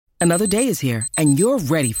Another day is here, and you're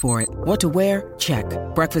ready for it. What to wear? Check.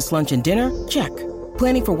 Breakfast, lunch, and dinner? Check.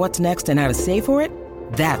 Planning for what's next and how to save for it?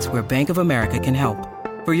 That's where Bank of America can help.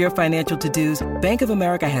 For your financial to-dos, Bank of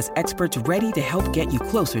America has experts ready to help get you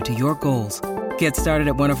closer to your goals. Get started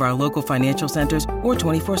at one of our local financial centers or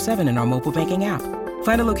 24/7 in our mobile banking app.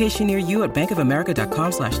 Find a location near you at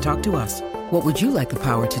bankofamerica.com/talktous. What would you like the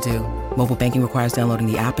power to do? Mobile banking requires downloading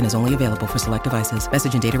the app and is only available for select devices.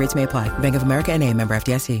 Message and data rates may apply. Bank of America N.A., member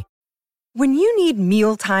FDIC. When you need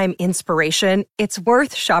mealtime inspiration, it's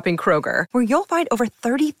worth shopping Kroger, where you'll find over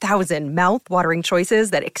 30,000 mouth-watering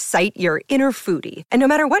choices that excite your inner foodie. And no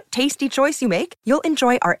matter what tasty choice you make, you'll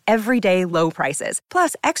enjoy our everyday low prices,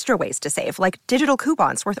 plus extra ways to save, like digital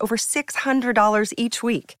coupons worth over $600 each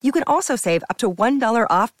week. You can also save up to $1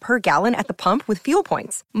 off per gallon at the pump with fuel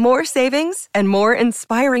points. More savings and more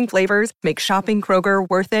inspiring flavors make shopping Kroger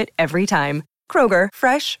worth it every time. Kroger,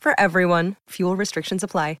 fresh for everyone. Fuel restrictions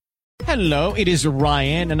apply. Hello, it is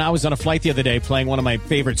Ryan, and I was on a flight the other day playing one of my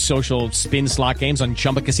favorite social spin slot games on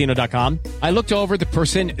ChumbaCasino.com. I looked over at the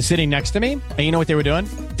person sitting next to me, and you know what they were doing?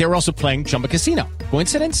 They were also playing Chumba Casino.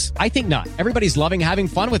 Coincidence? I think not. Everybody's loving having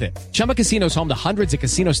fun with it. Chumba Casino is home to hundreds of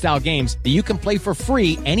casino-style games that you can play for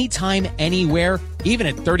free anytime, anywhere, even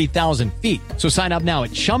at 30,000 feet. So sign up now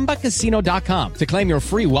at ChumbaCasino.com to claim your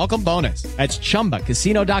free welcome bonus. That's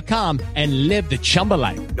ChumbaCasino.com and live the Chumba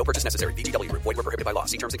life. No purchase necessary. VGW. Void where prohibited by law.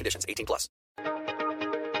 See terms and conditions. 18+.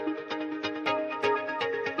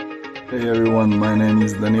 Hey everyone, my name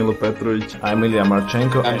is Danilo Petrovic. I'm Ilya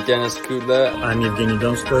Marchenko. I'm Denis Kudla. I'm Evgeny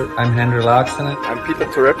Donskoy. I'm Henry Laaksonen. I'm Peter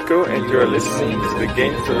Torebko, and you are listening to the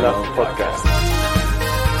Game to Love podcast.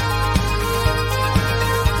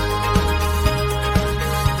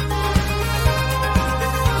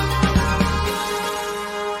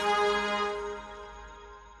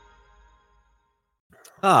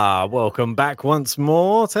 Welcome back once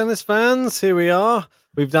more, tennis fans. Here we are.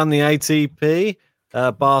 We've done the ATP,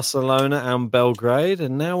 Barcelona and Belgrade,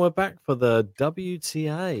 and now we're back for the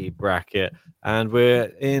WTA bracket. And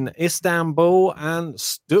we're in Istanbul and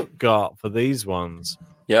Stuttgart for these ones.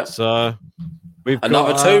 Yeah. So we've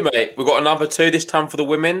another two, mate. We've got another two this time for the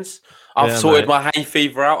women's. I've sorted my hay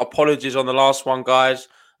fever out. Apologies on the last one, guys.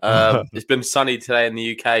 It's been sunny today in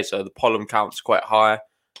the UK, so the pollen count's quite high.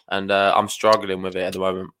 And I'm struggling with it at the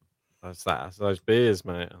moment. That's those beers,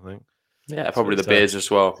 mate, I think. Yeah, probably the beers as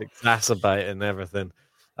well. It's exacerbating everything.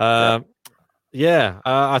 I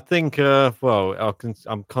think,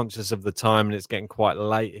 I'm conscious of the time and it's getting quite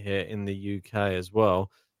late here in the UK as well.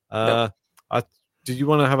 Did you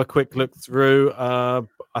want to have a quick look through? I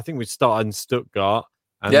think we started in Stuttgart.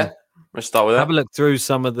 And let's start with that. Have a look through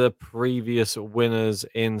some of the previous winners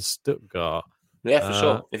in Stuttgart. Yeah, for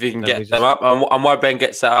sure. If you can get them up. And while Ben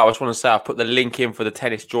gets that out, I just want to say I've put the link in for the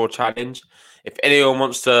Tennis Draw Challenge. If anyone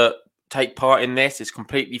wants to take part in this, it's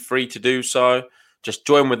completely free to do so. Just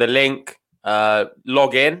join with the link,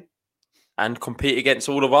 log in, and compete against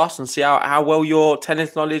all of us and see how well your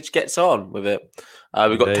tennis knowledge gets on with it.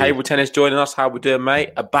 We've got Table Tennis joining us. How we doing, mate?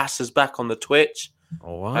 Abbas is back on the Twitch.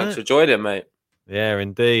 All right. Thanks for joining, mate. Yeah,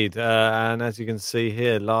 indeed. And as you can see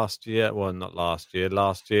here, last year it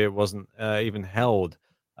wasn't even held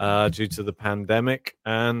due to the pandemic.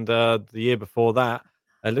 And the year before that,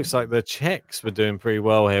 it looks like the Czechs were doing pretty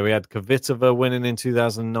well here. We had Kvitova winning in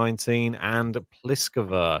 2019 and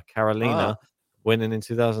Pliskova, Karolina, winning in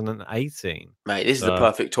 2018. Mate, this is the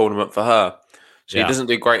perfect tournament for her. She doesn't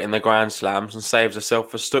do great in the Grand Slams and saves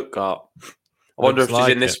herself for Stuttgart. I wonder if she's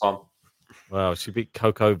in this one. Well, she beat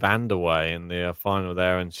Coco Vandeweghe in the final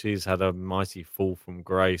there, and she's had a mighty fall from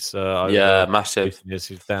grace. Massive.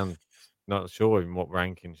 She's down, not sure even what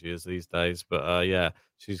ranking she is these days, but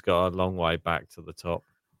she's got a long way back to the top.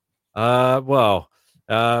 I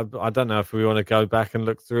don't know if we want to go back and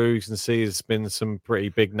look through. You can see there's been some pretty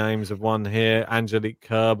big names of one here. Angelique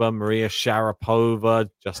Kerber, Maria Sharapova,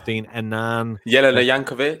 Justine Henin. Jelena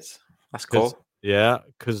Jankovic. That's cool. Yeah,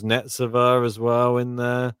 Kuznetsova as well in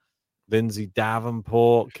there. Lindsay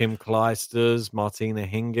Davenport, Kim Clijsters, Martina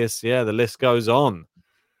Hingis. Yeah, the list goes on.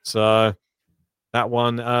 So that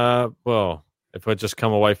one, if I just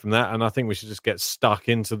come away from that, and I think we should just get stuck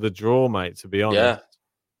into the draw, mate, to be honest. Yeah,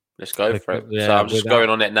 let's go for it. So I'm just going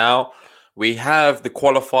on it now. We have the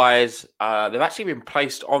qualifiers. They've actually been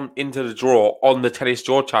placed into the draw on the Tennis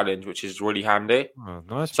Draw Challenge, which is really handy. Oh,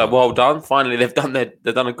 nice. So well done. Finally, they've done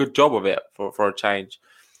a good job of it for a change.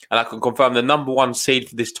 And I can confirm the number 1 seed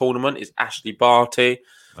for this tournament is Ashley Barty.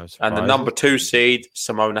 And the number 2 seed,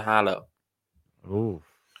 Simona Halep.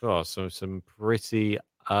 Oh, so some pretty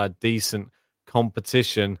decent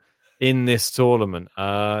competition in this tournament.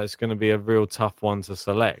 It's going to be a real tough one to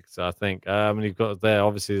select, I think. You've got there,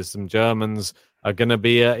 obviously, there's some Germans are going to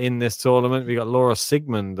be in this tournament. We've got Laura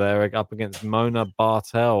Sigmund there up against Mona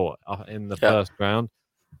Bartel in the first round.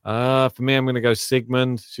 For me, I'm going to go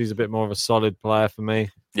Sigmund. She's a bit more of a solid player for me.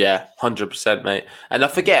 Yeah, 100%, mate. And I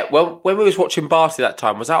forget, when we was watching Barty that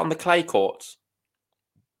time, was that on the clay courts?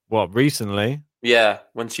 What, recently? Yeah,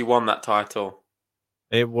 when she won that title.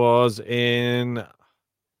 It was in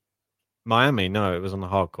Miami. No, it was on the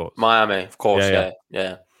hard courts. Miami, of course,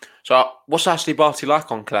 yeah. So what's Ashley Barty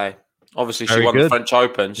like on clay? Obviously, she won the French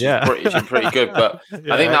Open. She's pretty good, but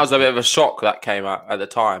I think that was a bit of a shock that came out at the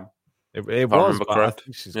time. It was, but I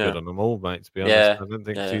think she's good on them all, mate, to be honest. I don't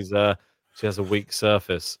think she has a weak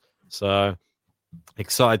surface. So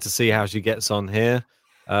excited to see how she gets on here.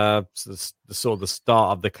 So the sort of the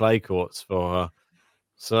start of the clay courts for her.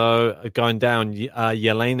 So going down,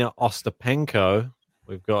 Yelena Ostapenko,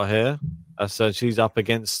 we've got here. So she's up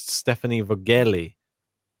against Stephanie Vogelli.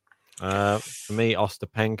 For me,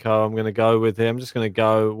 Ostapenko, I'm going to go with him. I'm just going to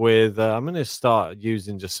go with. I'm going to start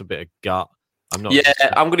using just a bit of gut. I'm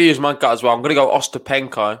going to use my gut as well. I'm going to go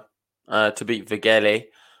Ostapenko to beat Vogelli.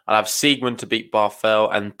 I'll have Sigmund to beat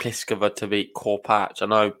Barthel and Pliskova to beat Korpatch. I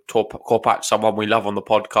know Korpatch, someone we love on the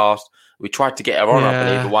podcast. We tried to get her on, I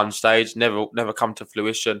believe, at one stage. Never come to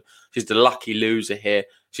fruition. She's the lucky loser here.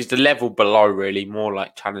 She's the level below, really, more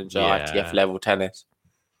like challenger ITF level tennis.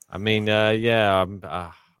 I mean, I'm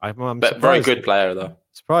but very good player, though.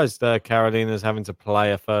 Surprised Carolina's having to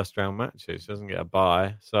play a first-round match. She doesn't get a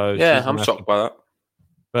bye. So yeah, I'm shocked by that.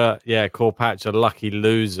 But yeah, Korpatch, a lucky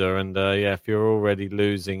loser. And if you're already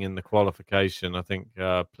losing in the qualification, I think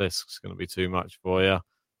Plisk's going to be too much for you.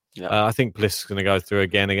 Yeah. I think Plisk's going to go through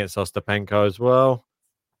again against Ostapenko as well.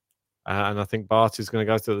 And I think Barty's going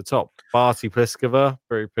to go through the top. Barty Pliskova,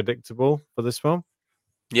 very predictable for this one.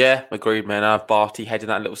 Yeah, agreed, man. I have Barty heading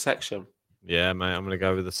that little section. Yeah, mate, I'm going to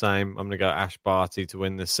go with the same. I'm going to go Ash Barty to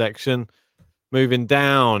win this section. Moving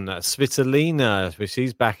down, Svitolina,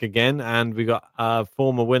 she's back again, and we got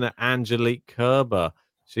former winner Angelique Kerber.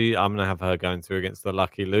 I'm going to have her going through against the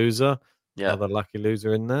lucky loser. Yeah, another lucky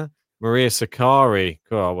loser in there. Maria Sakkari,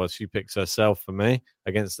 she picks herself for me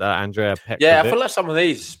against Andrea Petrovic. Yeah, I feel like some of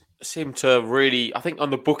these seem to really. I think on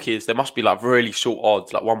the bookies there must be like really short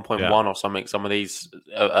odds, like 1.1 or something. Some of these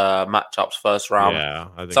matchups first round. Yeah,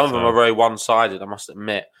 I think some of them are very one-sided, I must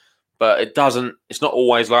admit. But it's not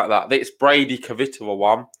always like that. I think it's Brady Kvitova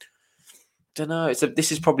one. Don't know.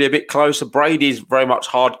 This is probably a bit closer. Brady's very much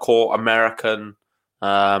hardcore American.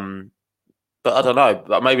 But I don't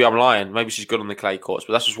know. Maybe I'm lying. Maybe she's good on the clay courts,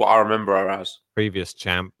 but that's just what I remember her as. Previous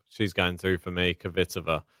champ. She's going through for me,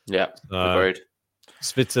 Kvitova. Yeah, agreed.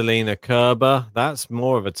 Svitolina Kerber. That's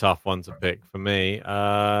more of a tough one to pick for me.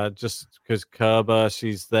 Just because Kerber,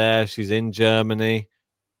 she's there. She's in Germany.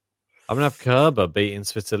 I'm going to have Kerber beating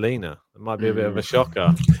Svitolina. It might be a bit of a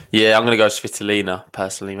shocker. Yeah, I'm going to go Svitolina,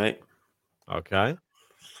 personally, mate. Okay.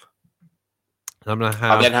 I'm going to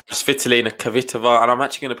have Svitolina Kvitova, and I'm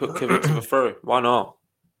actually going to put Kvitova through. Why not?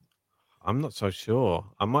 I'm not so sure.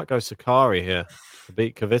 I might go Sakkari here to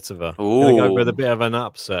beat Kvitova. I'm going to go with a bit of an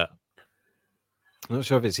upset. I'm not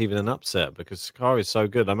sure if it's even an upset because Sakkari is so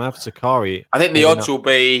good. I'm going to have Sakkari. I think the odds will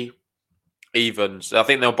be evens. I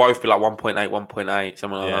think they'll both be like 1.8, 1.8,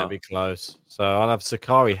 something like that. Yeah, it'll be close. So I'll have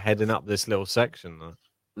Sakkari heading up this little section, though.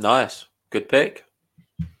 Nice. Good pick.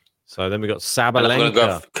 So then we got Sabalenka. I'm going to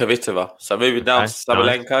go for Kvitova. So moving down to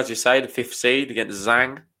Sabalenka, as you say, the 5th seed against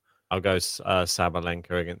Zhang. I'll go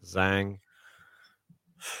Sabalenka against Zhang.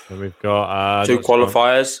 Then we've got 2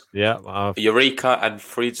 qualifiers. Yeah. Eureka and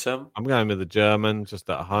Friedsam. I'm going with the German, just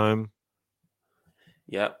at home.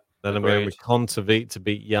 Yep. Then I'm going with Kontaveit to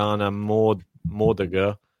beat Jana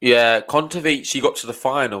Mordiger. Yeah, Kontaveit, she got to the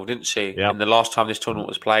final, didn't she? Yep. And the last time this tournament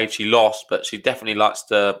was played, she lost, but she definitely likes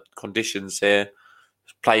the conditions here.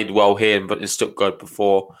 Played well here, but in Stuttgart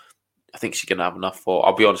before. I think she's going to have enough for.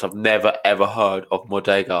 I'll be honest, I've never, ever heard of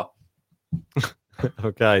Mordiger.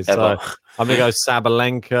 Okay, so I'm going to go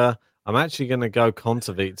Sabalenka. I'm actually going to go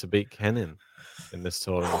Kontaveit to beat Kenin in this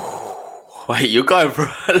tournament. Wait, you're going for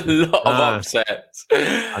a lot of upsets.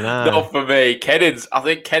 I know. Not for me. I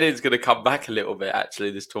think Kenin's going to come back a little bit,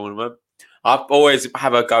 actually, this tournament. I always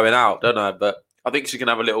have her going out, don't I? But I think she's going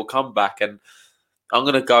to have a little comeback. And I'm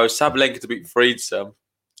going to go Sabalenka to beat Friedsam.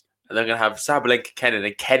 And they're going to have Sabalenka, Kenin,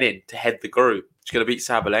 and Kenin to head the group. She's going to beat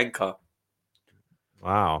Sabalenka.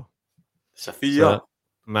 Wow. Sophia. So,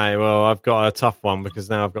 mate, well, I've got a tough one because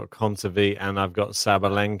now I've got Kontaveit and I've got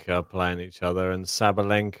Sabalenka playing each other. And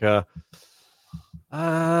Sabalenka,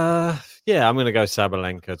 I'm going to go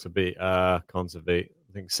Sabalenka to beat Kontaveit.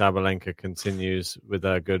 I think Sabalenka continues with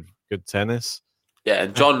her good good tennis. Yeah,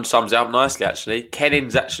 and John sums it up nicely, actually.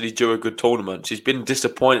 Kenin's actually due a good tournament. She's been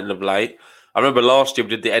disappointing of late. I remember last year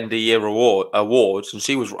we did the end of year awards, and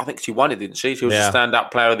I think she won it, didn't she? She was the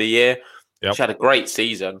standout player of the year. Yep. She had a great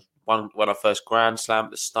season. Won her first Grand Slam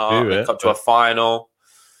at the start. Then got to a final.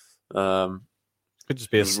 Could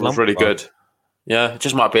just be a slump. It was really good. Yeah, it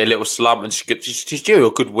just might be a little slump, and she's due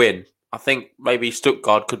a good win. I think maybe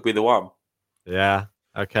Stuttgart could be the one. Yeah.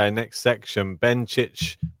 Okay, next section.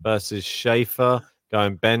 Bencic versus Schaefer.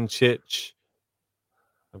 Going Bencic.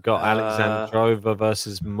 I've got Alexandrova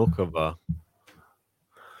versus Mukova.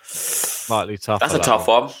 Slightly tough. That's a tough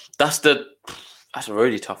one. That's a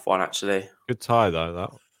really tough one, actually. Good tie,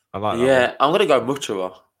 though. I like that. Yeah, I'm going to go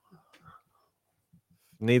Mukova.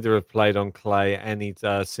 Neither have played on clay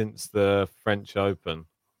since the French Open.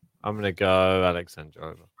 I'm going to go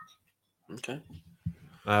Alexandrova. Okay.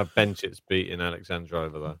 Bencic's beating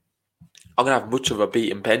Alexandrova, though. I'm going to have Muchova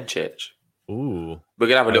beating Bencic. Ooh. We're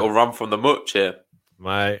going to have a little run from the Much here.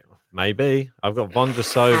 Maybe. I've got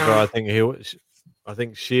Vondrousova. I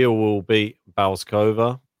think Shield will beat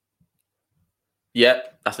Balskova.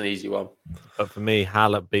 Yep, that's an easy one. But for me,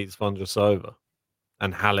 Halep beats Vondrousova.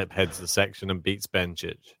 And Halep heads the section and beats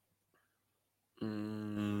Bencic.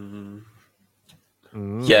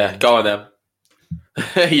 Yeah, go on then.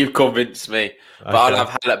 You've convinced me. But I'll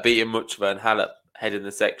have Halep beating Muchova and Halep heading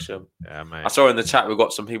the section. Yeah, mate. I saw in the chat we've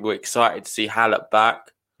got some people excited to see Halep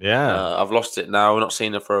back. Yeah. I've lost it now. We're not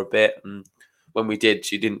seeing her for a bit. And when we did,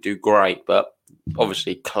 she didn't do great. But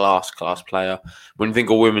obviously, class player. When you think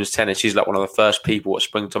of women's tennis, she's like one of the first people that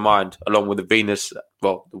spring to mind, along with the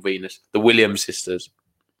Williams sisters.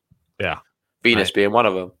 Yeah. Venus being one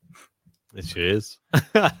of them. Yes, she is.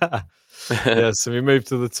 Yeah, so we move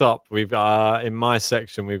to the top. We've got in my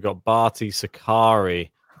section we've got Barty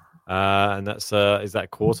Sakari, and that's is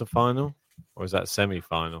that quarterfinal or is that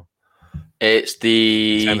semi-final? It's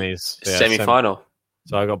the semi-final.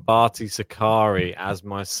 So I got Barty Sakari as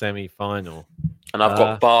my semi-final, and I've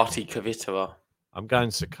got Barty Kvitova. I'm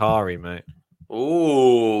going Sakari, mate.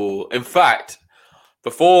 Ooh, in fact,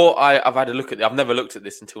 before I've had a look at it, I've never looked at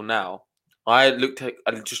this until now. I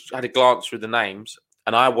just had a glance through the names,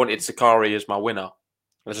 and I wanted Sakari as my winner.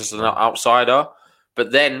 As just an outsider.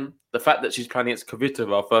 But then the fact that she's playing against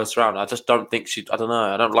Kvitova first round, I just don't think I don't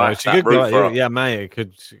know. I don't like that route for her. Yeah, mate.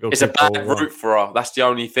 It's a bad route for her. That's the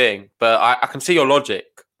only thing. But I can see your logic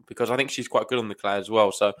because I think she's quite good on the clay as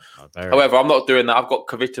well. So, however, I'm not doing that. I've got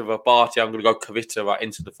Kvitova, Barty. I'm going to go Kvitova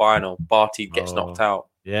into the final. Barty gets knocked out.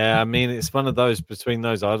 Yeah, I mean, it's one of those between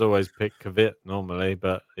those. I'd always pick Kvit normally,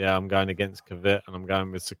 but yeah, I'm going against Kvit and I'm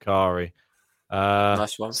going with Sakari.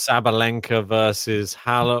 Nice one. Sabalenka versus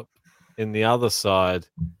Halep in the other side.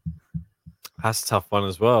 That's a tough one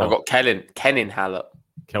as well. I've got Kenin Halep.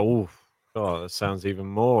 Oh, God, that sounds even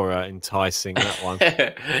more enticing, that one.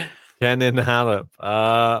 Kenin Halep.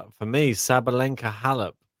 For me, Sabalenka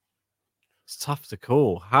Halep. It's tough to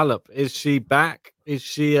call. Halep, is she back? Is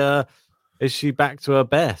she back to her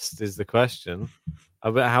best? Is the question.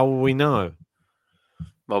 How will we know?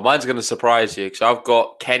 Well, mine's going to surprise you because I've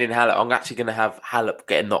got Kenin Halep. I'm actually going to have Halep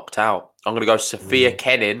getting knocked out. I'm going to go Sofia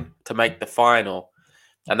Kenin to make the final.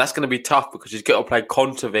 And that's going to be tough because she's got to play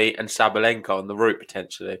Kontaveit and Sabalenka on the route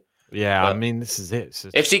potentially. Yeah, but I mean, this is it.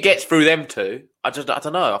 If she gets through them two, I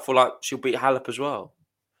don't know. I feel like she'll beat Halep as well.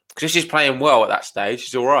 Because if she's playing well at that stage,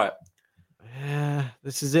 she's all right. Yeah,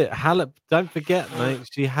 this is it. Halep, don't forget, mate,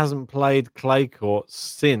 she hasn't played clay courts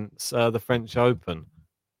since the French Open.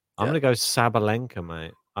 I'm going to go Sabalenka,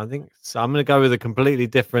 mate. I think I'm going to go with a completely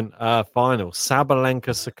different final.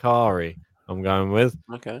 Sabalenka Sakari, I'm going with.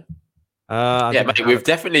 Okay. Mate, we've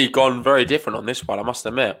definitely gone very different on this one, I must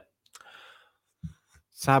admit.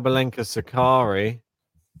 Sabalenka Sakari.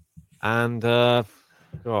 And,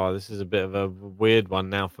 this is a bit of a weird one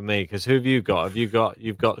now for me, because who have you got? You've got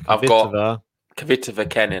Kvitova. I've got Kvitova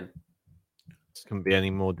Kenin. This couldn't be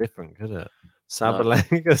any more different, could it?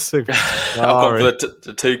 Sabalenka Sakari. I've got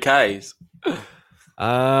the two Ks.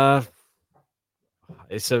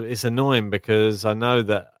 It's annoying because I know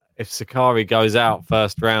that if Sakari goes out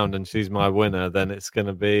first round and she's my winner, then it's going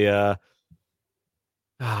to be I'm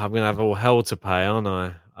going to have all hell to pay, aren't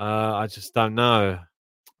I? I just don't know.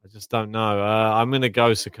 I'm going to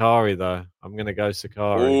go Sakari, though. I'm going to go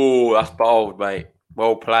Sakari. Oh, that's bold, mate.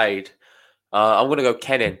 Well played. I'm going to go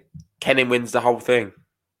Kenin. Kenin wins the whole thing.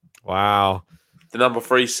 Wow. The number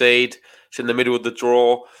 3 seed. She's in the middle of the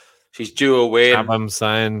draw. She's due a win. I'm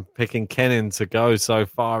saying picking Kenin to go so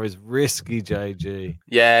far is risky, JG.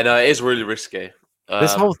 Yeah, no, it is really risky.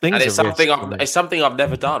 This whole thing is it's something I've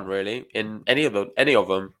never done really in any of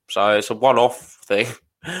them. So it's a one-off thing.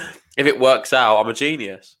 If it works out, I'm a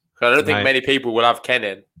genius. I don't think many people will have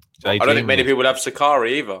Kenin. I don't think many people will have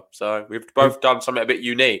Sakari either. So we've both done something a bit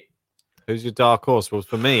unique. Who's your dark horse? Well,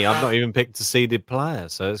 for me, I've not even picked a seeded player,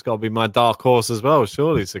 so it's got to be my dark horse as well.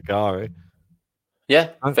 Surely Sakari. Yeah,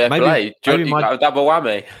 fair play. Do you got a double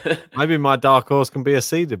whammy? Maybe my dark horse can be a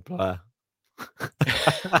seeded player.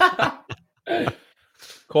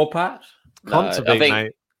 Corpat? Contivite,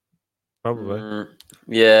 mate. Probably.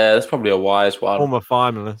 Yeah, that's probably a wise one. Former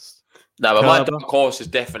finalist. No, but my dark horse is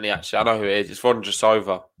definitely I know who it is. It's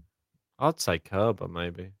Vondrasova. I'd say Kerber,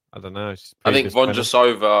 maybe. I don't know. I think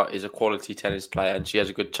Vondrasova is a quality tennis player and she has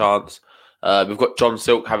a good chance. We've got John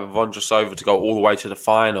Silk having Vondrasova to go all the way to the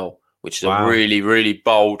final, which is a really, really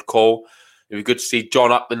bold call. It'd be good to see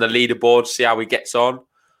John up in the leaderboard, see how he gets on.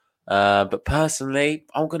 But personally,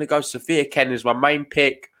 I'm going to go Sophia Kenin as my main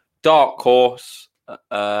pick. Dark horse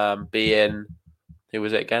being... Who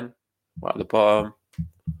was it again? Right at the bottom.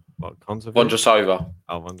 What, Contivite? Vondrasova.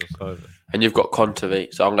 Oh, Vondrasova. And you've got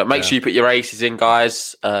Contivite. So I'm going to make sure you put your aces in,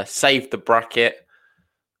 guys. Save the bracket.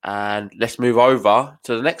 And let's move over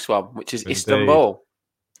to the next one, which is Istanbul.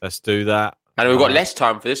 Let's do that. And we've got less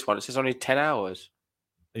time for this one. It says only 10 hours.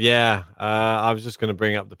 Yeah. I was just going to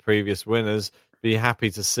bring up the previous winners. Be happy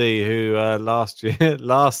to see who last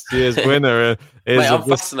year's winner is. Mate, I'm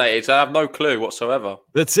fascinated. So I have no clue whatsoever.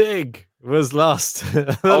 The TIG was last.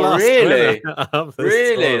 Really?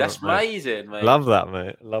 Really? That's amazing, mate. Love that,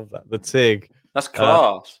 mate. Love that. The TIG. That's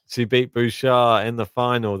class. She beat Bouchard in the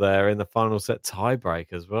final there, in the final set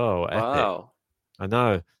tiebreak as well. Wow. Epic. I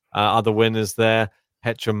know. Other winners there.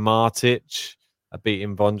 Petra Martic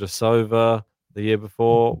beating Vondrasova. The year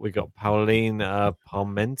before, we got Pauline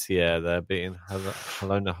Parmentier there beating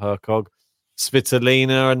Helena Hercog.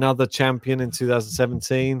 Svitolina, another champion in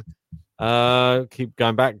 2017. Keep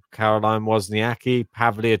going back. Caroline Wozniacki,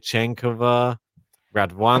 Pavlyuchenkova,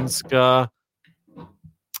 Radwanska.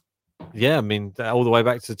 Yeah, I mean, all the way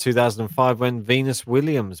back to 2005 when Venus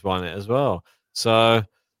Williams won it as well. So,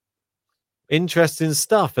 interesting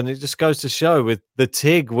stuff. And it just goes to show with the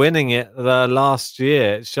TIG winning it last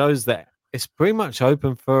year, it shows that it's pretty much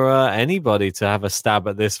open for anybody to have a stab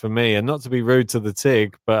at this for me. And not to be rude to the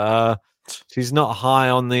TIG, but she's not high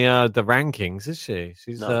on the rankings, is she?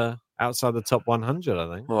 She's outside the top 100,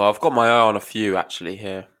 I think. Well, I've got my eye on a few actually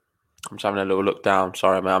here. I'm just having a little look down.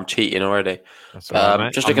 Sorry, man. I'm cheating already. That's all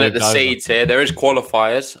right, just looking at the seeds here. There is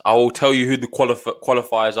qualifiers. I will tell you who the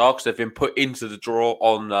qualifiers are because they've been put into the draw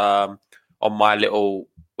on my little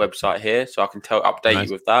website here. So I can update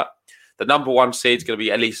you with that. The number one seed is going to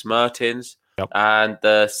be Elise Mertens. Yep. And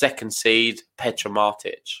the second seed, Petra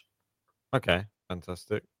Martic. Okay,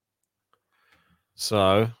 fantastic.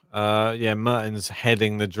 So, Mertens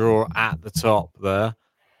heading the draw at the top there.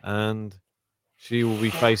 And she will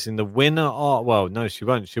be facing the winner. No, she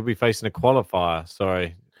won't. She'll be facing a qualifier.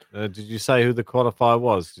 Sorry. Did you say who the qualifier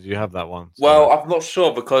was? Did you have that one? Sorry. Well, I'm not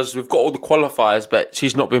sure because we've got all the qualifiers, but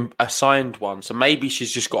she's not been assigned one. So maybe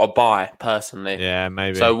she's just got a bye, personally. Yeah,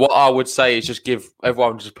 maybe. So what I would say is just give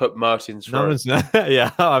everyone just put Mertens through.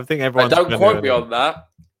 Yeah, I think everyone. Don't quote me on that.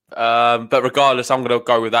 But regardless, I'm going to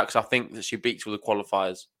go with that because I think that she beats all the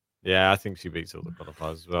qualifiers. Yeah, I think she beats all the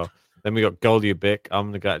qualifiers as well. Then we got Golubic. I'm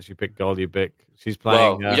going to actually pick Golubic. She's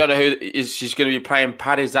playing. Well, you don't know who is. She's going to be playing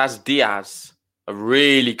Padizas Diaz, a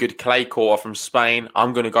really good clay courter from Spain.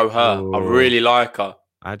 I'm going to go her. Ooh. I really like her.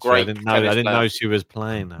 Actually, I didn't know she was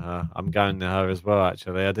playing her. I'm going to her as well.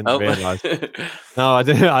 Actually, I didn't realize. No, I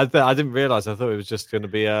didn't. I didn't realize. I thought it was just going to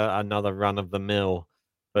be another run of the mill.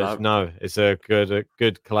 But no, it's a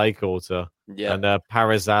good clay courter. Yeah. And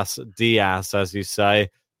Padizas Diaz, as you say,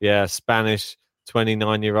 Spanish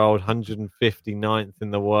 29-year-old, 159th in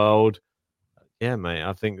the world. Yeah, mate.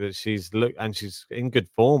 I think that she's in good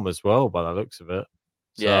form as well, by the looks of it.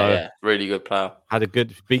 So, really good player. Had a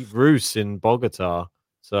good beat Roos in Bogota.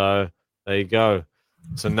 So there you go.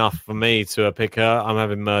 It's enough for me to pick her. I'm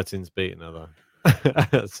having Mertens beating her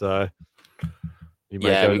though. So we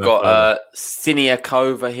got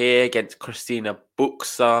Siniakova here against Christina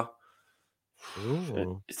Buxa.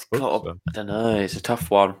 I don't know. It's a tough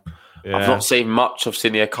one. Yeah. I've not seen much of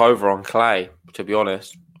Siniakova on clay, to be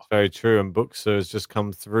honest. Very true, and Buxa has just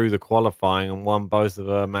come through the qualifying and won both of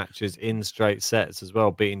her matches in straight sets as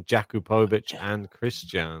well, beating Jakupovic and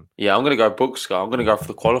Christian. Yeah, I'm going to go Buxa. I'm going to go for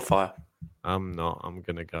the qualifier. I'm not. I'm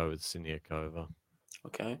going to go with Siniakova.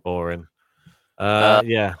 Okay. Boring.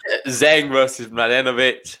 Zheng versus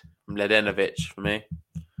Mladenovic. Mladenovic for me.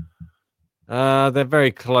 They're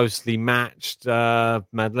very closely matched.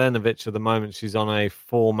 Mladenovic at the moment, she's on a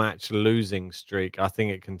 4-match losing streak. I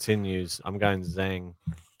think it continues. I'm going Zheng.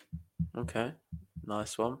 Okay,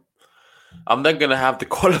 nice one. I'm then going to have the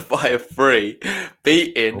qualifier 3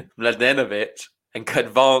 beating Mladenovic and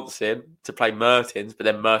advancing to play Mertens, but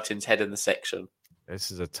then Mertens head in the section.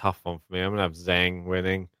 This is a tough one for me. I'm going to have Zhang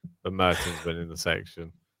winning, but Mertens winning the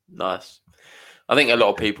section. Nice. I think a lot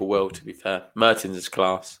of people will, to be fair. Mertens is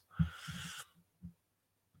class.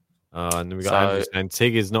 And then we got Andrew saying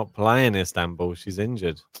Tig is not playing Istanbul. She's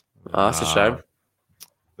injured. That's a shame.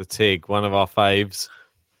 The Tig, one of our faves.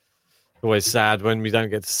 Always sad when we don't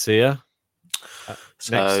get to see her.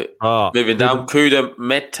 Moving down,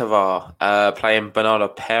 Kudermetova playing Bernardo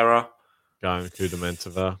Pera. Going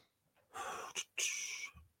Kudermetova.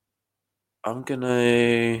 I'm going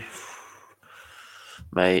to...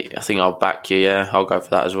 Mate, I think I'll back you, yeah. I'll go for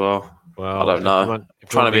that as well. Well, I don't know. I'm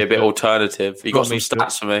trying to be a bit alternative. You got some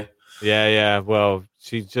stats for me? Yeah. Well,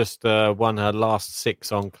 she just won her last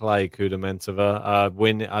 6 on clay, Kudermetova.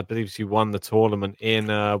 I believe she won the tournament in,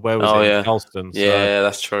 where was it? In Charleston. Yeah,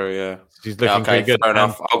 that's true, yeah. She's looking pretty good. Fair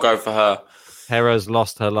enough. I'll go for her. Hera's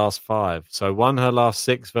lost her last 5. So won her last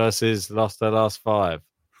 6 versus lost her last 5.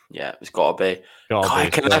 Yeah, it's got to be.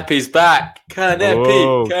 Kanepi's back.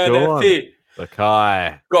 Kanepi. The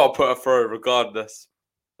Kai. Got to put her through regardless.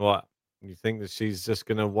 What? You think that she's just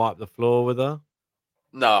going to wipe the floor with her?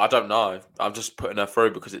 No, I don't know. I'm just putting her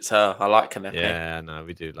through because it's her. I like Kanepi. Yeah, no,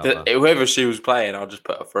 we do love her. Whoever she was playing, I'll just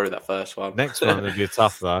put her through that first one. Next one would be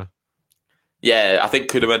tough, though. Yeah, I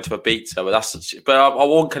think Kudermetova beats her, but I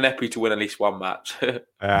want Kanepi to win at least one match.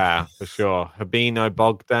 Yeah, for sure. Habino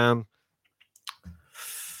Bogdan.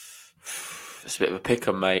 It's a bit of a pick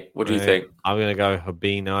 'em, mate. What do you think? I'm going to go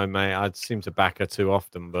Habino, mate. I seem to back her too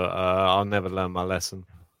often, but I'll never learn my lesson.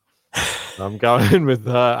 I'm going with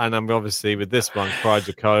her, and I'm obviously with this one,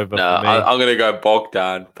 Krejcikova. No, I'm going to go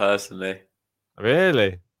Bogdan, personally.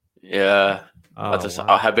 Really? Yeah.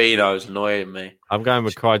 Habino's annoying me. I'm going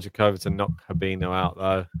with Krejcikova to knock Habino out,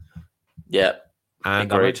 though. Yeah. And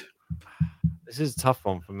agreed. This is a tough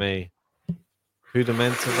one for me.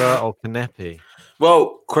 Kudermetova or Kanepi?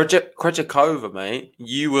 Well, Krejcikova, mate,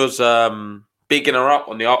 you was bigging her up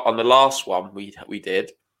on the last one we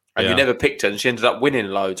did, and you never picked her, and she ended up winning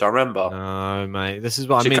loads. I remember. No, mate, this is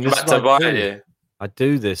what I mean. This is what I do. I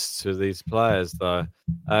do this to these players, though.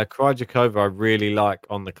 Krejcikova, I really like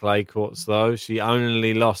on the clay courts, though. She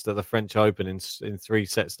only lost at the French Open in 3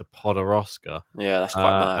 sets to Podoroska. Yeah, that's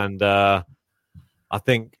quite mad. And I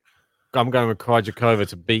think I'm going with Krejcikova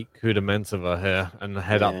to beat Kudermetova here and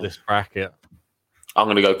head up this bracket. I'm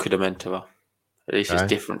going to go Kudermetova. At least it's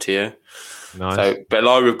different to you. Nice. So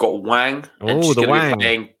below we've got Wang, and she's going to be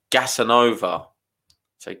playing Gasanova.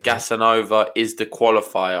 So Gasanova is the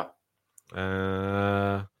qualifier.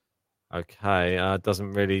 Okay.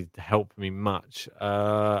 Doesn't really help me much.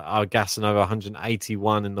 Gasanova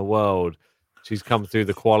 181 in the world. She's come through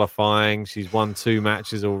the qualifying. She's won 2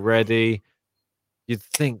 matches already. You'd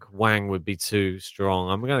think Wang would be too strong.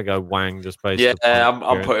 I'm going to go Wang just based on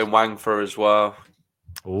I'm putting Wang through as well.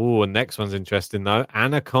 Oh, and next one's interesting, though.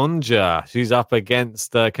 Anna Conja. She's up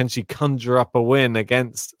against... can she conjure up a win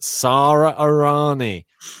against Sara Errani?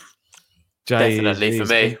 Definitely for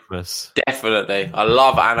me. Famous. Definitely. I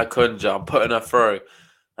love Anna Conja. I'm putting her through.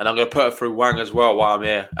 And I'm going to put her through Wang as well while I'm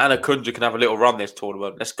here. Anna Conja can have a little run this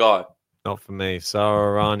tournament. Let's go. Not for me.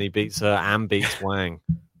 Sara Errani beats her and beats Wang.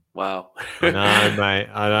 Wow. I know, mate.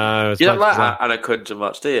 I know. You don't like Anna Conja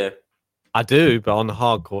much, do you? I do, but on the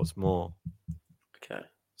hard courts more. Okay.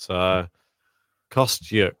 So,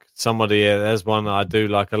 Kostyuk, somebody, there's one that I do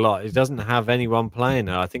like a lot. He doesn't have anyone playing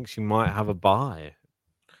her. I think she might have a bye.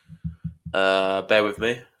 Bear with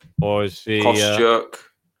me. Or is she... Kostyuk.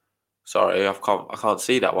 Sorry, I can't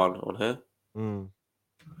see that one on here. Mm.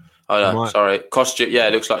 Oh, no, sorry. Kostyuk, yeah,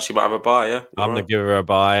 it looks like she might have a bye, yeah. I'm going to give her a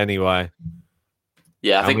bye anyway.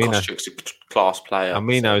 Yeah, I think Kostyuk's a class player.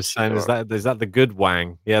 Amino is saying, is that the good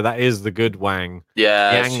Wang? Yeah, that is the good Wang.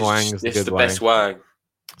 Yeah, Yang Wang is the best Wang.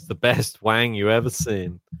 It's the best Wang you ever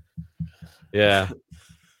seen. Yeah.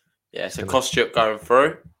 Yeah, so Kostyuk going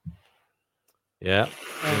through. Yeah.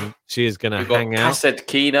 And she is going to hang out.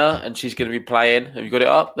 Kasatkina, and she's going to be playing. Have you got it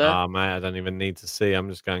up there? Oh, mate, I don't even need to see. I'm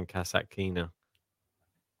just going Kasatkina.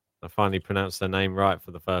 I finally pronounced her name right for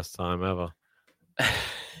the first time ever.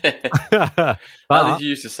 How did you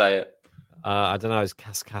used to say it? I don't know. It's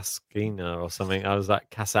Kaskina or something. I was like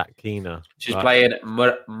Kasatkina. She's playing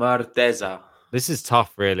Mardeza. This is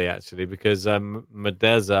tough, really, actually, because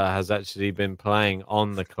Mardeza has actually been playing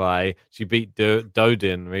on the clay. She beat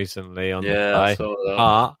Dodin recently on the clay. I saw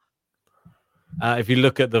that. But if you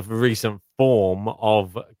look at the recent form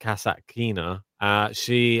of Kasatkina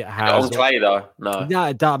She has on clay though. No.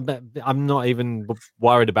 Yeah, I'm not even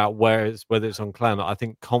worried about whether it's on clay or not. I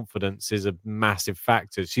think confidence is a massive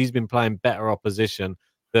factor. She's been playing better opposition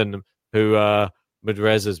than who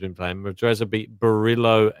Madreza's been playing. Madreza beat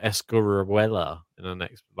Barillo Escoruela in the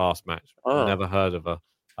last match. Oh. Never heard of her,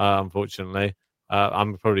 unfortunately.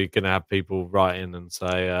 I'm probably going to have people write in and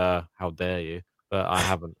say, how dare you? But I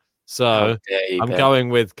haven't. So I'm going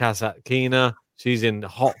with Kasatkina. She's in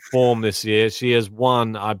hot form this year. She has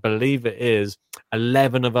won, I believe it is,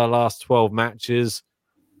 11 of her last 12 matches.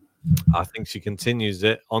 I think she continues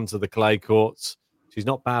it onto the clay courts. She's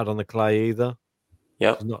not bad on the clay either.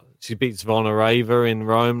 Yeah. She beats Zvonareva in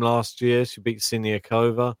Rome last year. She beats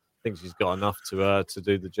Siniakova. I think she's got enough to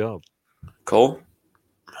do the job. Cool.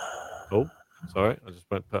 Sorry, I just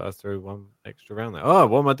won't put her through one extra round there. Oh,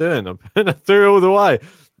 what am I doing? I'm putting her through all the way.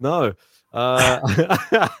 No.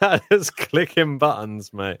 Just clicking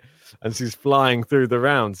buttons, mate. And she's flying through the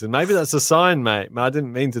rounds. And maybe that's a sign, mate. I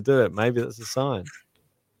didn't mean to do it. Maybe that's a sign.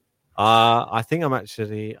 I think I'm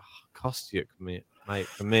actually Kostyuk, mate.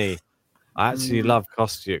 For me, I actually love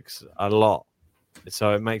Kostyuk a lot.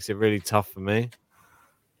 So it makes it really tough for me.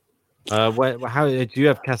 How do you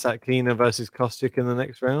have Kasatkina versus Kostyuk in the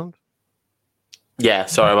next round? Yeah,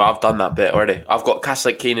 sorry, I've done that bit already. I've got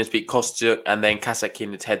Kasatkina to beat Kostyuk and then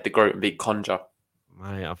Kasatkina to head the group and beat Conja.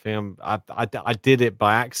 Mate, I think I did it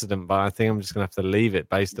by accident, but I think I'm just gonna have to leave it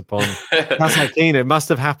based upon Kasatkina. It must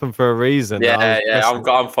have happened for a reason. Yeah,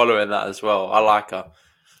 I'm following that as well. I like her.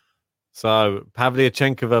 So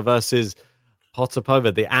Pavlyuchenkova versus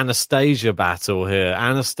Potapova, the Anastasia battle here.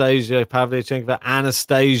 Anastasia Pavlyuchenkova,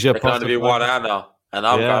 Anastasia. There's going to be one Anna, and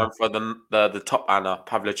I'm going for the top Anna,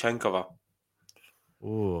 Pavlyuchenkova.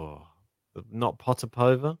 Ooh, not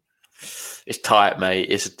Potapova. It's tight, mate.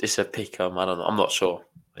 It's a pick 'em. I don't know. I'm not sure.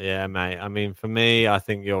 Yeah, mate. I mean, for me, I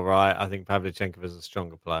think you're right. I think Pavlyuchenkova is a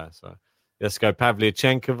stronger player. So let's go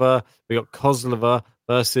Pavlyuchenkova. We got Kozlova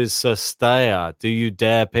versus Sestaya. Do you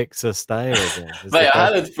dare pick Sestaya again? Mate,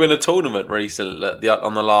 I had her win a tournament recently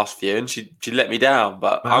on the last few, and she let me down.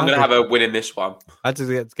 But I'm going to have her winning this one. I had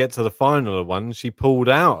to get to the final of one. She pulled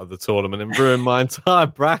out of the tournament and ruined my entire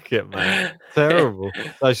bracket, man. Terrible.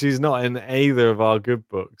 So she's not in either of our good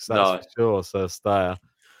books. That's for sure, Sestaya.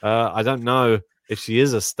 I don't know if she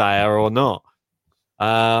is a stayer or not.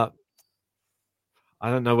 I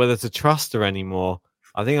don't know whether to trust her anymore.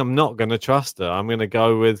 I think I'm not going to trust her. I'm going to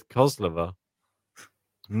go with Kozlova,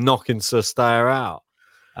 knocking Sestaya out.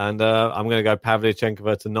 And I'm going to go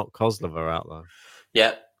Pavlyuchenkova to knock Kozlova out, though.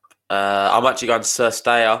 Yeah. I'm actually going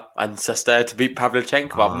Sestaya and Sestaya to beat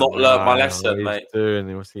Pavlyuchenkova. I've not learned my lesson, mate.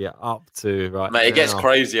 What's he up to right mate, it gets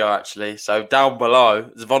crazier, actually. So down below,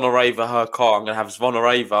 Zvonareva, Hercog. I'm going to have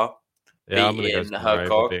Zvonareva beating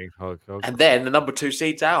Hercog. And then the number 2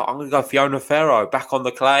 seed's out. I'm going to go Fiona Ferro, back on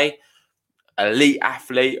the clay. Elite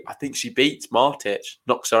athlete. I think she beats Martic,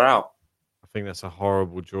 knocks her out. I think that's a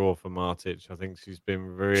horrible draw for Martic. I think she's been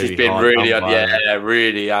really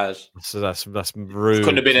really has. So that's rude.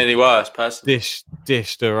 Couldn't have been any worse, personally.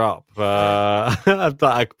 Dished her up.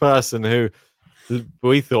 Like a person who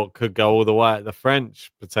we thought could go all the way at the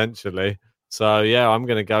French, potentially. So, yeah, I'm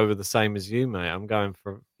going to go with the same as you, mate. I'm going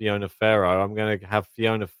for Fiona Ferro. I'm going to have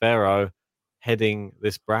Fiona Ferro heading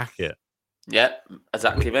this bracket. Yeah,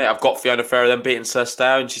 exactly, mate. I've got Fiona Ferro then beating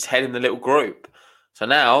Sestao, and she's heading the little group. So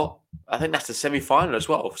now, I think that's the semi-final as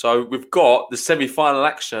well. So we've got the semi-final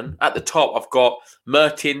action. At the top, I've got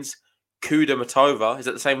Mertens, Kudermetova. Is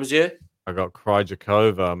that the same as you? I got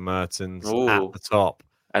Krejcikova, Mertens at the top.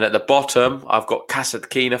 And at the bottom, I've got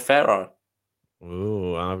Kasatkina Ferro.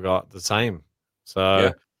 Ooh, and I've got the same.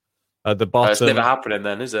 So at the bottom... It's never happening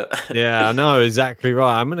then, is it? Yeah, I know, exactly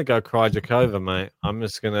right. I'm going to go Krejcikova, mate. I'm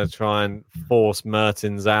just going to try and force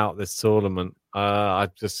Mertens out this tournament.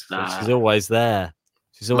 She's always there.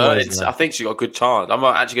 She's always there. I think she got a good chance. I'm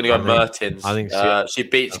actually going to go Mertens. I think she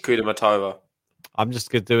beats Kudermetova. I'm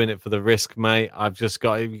just doing it for the risk, mate. I've just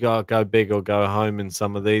got you got to go big or go home in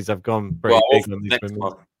some of these. I've gone pretty big on these women.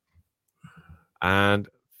 One. And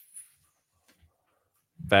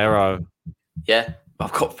Ferro. Yeah,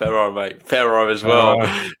 I've got Ferro, mate. Ferro as well.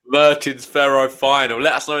 Mertens Ferro final.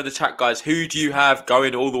 Let us know in the chat, guys. Who do you have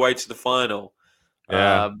going all the way to the final?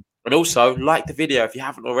 Yeah. And also, like the video if you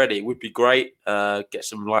haven't already. It would be great. Get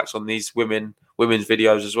some likes on these women's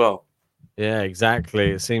videos as well. Yeah,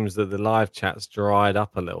 exactly. It seems that the live chat's dried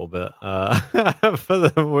up a little bit for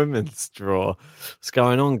the women's draw. What's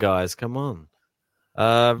going on, guys? Come on.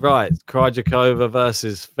 Right, Krejcikova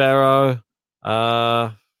versus Ferro.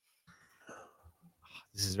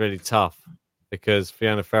 This is really tough. because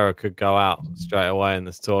Fiona Ferro could go out straight away in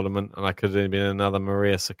this tournament, and I could have been another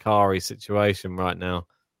Maria Sakkari situation right now.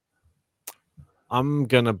 I'm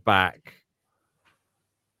gonna back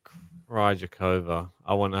Krejcikova.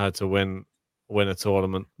 I want her to win a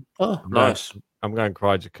tournament. Oh, nice. I'm going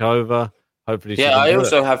Krejcikova. Hopefully, she I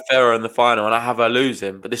also have Ferro in the final, and I have her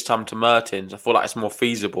losing, but this time to Mertens. I feel like it's more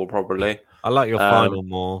feasible, probably. I like your final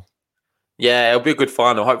more. Yeah, it'll be a good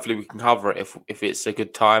final. Hopefully, we can cover it if it's a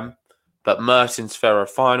good time. But Mertens Ferro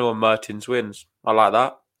final, and Mertens wins. I like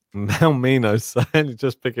that. Now Mino's saying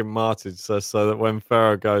just picking Martins so that when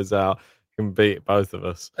Ferro goes out, he can beat both of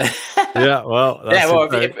us. Yeah, well,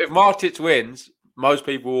 if Martins wins, most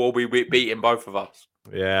people will be beating both of us.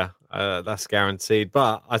 Yeah, that's guaranteed.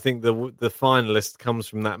 But I think the finalist comes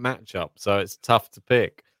from that matchup, so it's tough to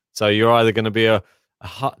pick. So you're either going to be a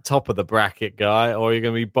top of the bracket guy, or you're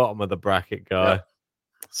going to be bottom of the bracket guy. Yeah.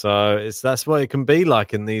 So that's what it can be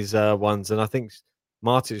like in these ones. And I think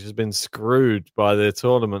Martic has been screwed by the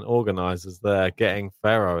tournament organisers there, getting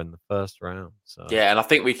Ferro in the first round. So yeah, and I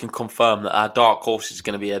think we can confirm that our dark horse is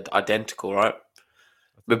going to be identical, right?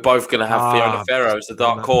 We're both going to have Fiona Ferro as the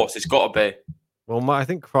dark horse. It's got to be. Well, I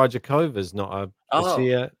think Krejcikova's not a. Is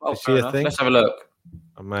she a thing? Let's have a look.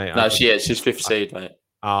 Oh, mate, no, she is. She's fifth seed, mate.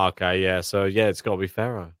 Oh, okay, yeah. So yeah, it's got to be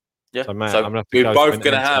Ferro. Yeah, so, mate, we're both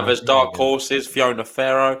going to have as dark horses Fiona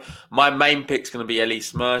Ferro. My main pick's going to be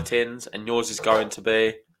Elise Mertens, and yours is going to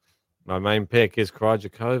be. My main pick is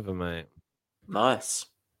Krejcikova, mate. Nice.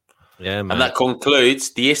 Yeah, mate. And that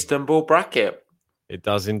concludes the Istanbul bracket. It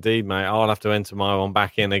does indeed, mate. I'll have to enter my one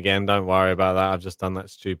back in again. Don't worry about that. I've just done that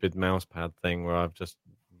stupid mouse pad thing where I've just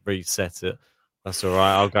reset it. That's all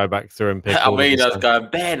right. I'll go back through and pick. I mean, I was going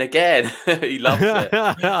Ben again. He loves it.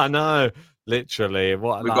 I know. Literally.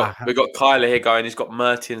 What we got Kyler here going. He's got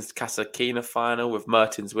Mertens Kasatkina final with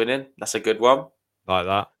Mertens winning. That's a good one. Like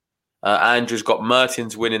that. Andrew's got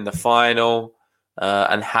Mertens winning the final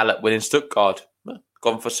and Hallett winning Stuttgart.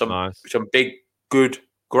 Gone for some big, good,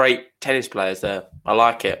 great tennis players there. I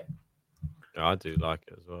like it. Yeah, I do like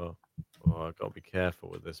it as well. Oh, I've got to be careful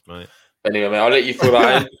with this, mate. Anyway, mate, I'll let you fill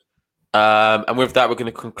that in. And with that, we're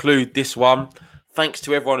going to conclude this one. Thanks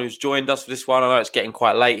to everyone who's joined us for this one. I know it's getting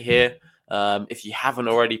quite late here. If you haven't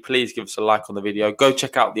already, please give us a like on the video. Go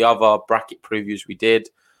check out the other bracket previews we did.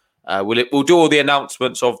 We'll do all the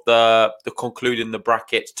announcements of the concluding the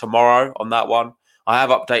brackets tomorrow on that one. I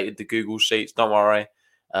have updated the Google Sheets, don't worry.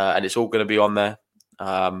 And it's all going to be on there.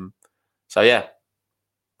 So yeah,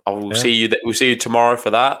 we'll see you tomorrow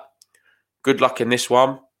for that. Good luck in this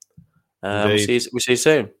one. We'll see you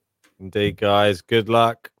soon. Indeed, guys. Good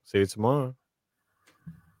luck. See you tomorrow.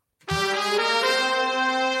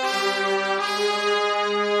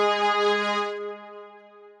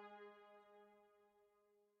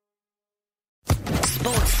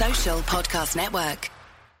 Sports Social Podcast Network.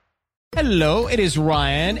 Hello, it is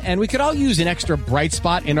Ryan, and we could all use an extra bright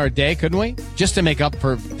spot in our day, couldn't we? Just to make up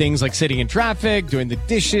for things like sitting in traffic, doing the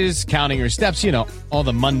dishes, counting your steps, all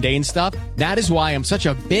the mundane stuff. That is why I'm such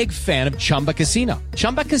a big fan of Chumba Casino.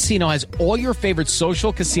 Chumba Casino has all your favorite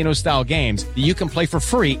social casino-style games that you can play for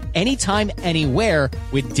free anytime, anywhere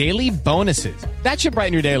with daily bonuses. That should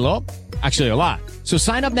brighten your day a little. Actually, a lot. So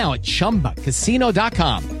sign up now at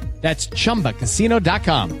ChumbaCasino.com. That's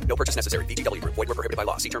ChumbaCasino.com. No purchase necessary. WTA Stuttgart. Void where prohibited by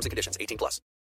law. See terms and conditions. 18+.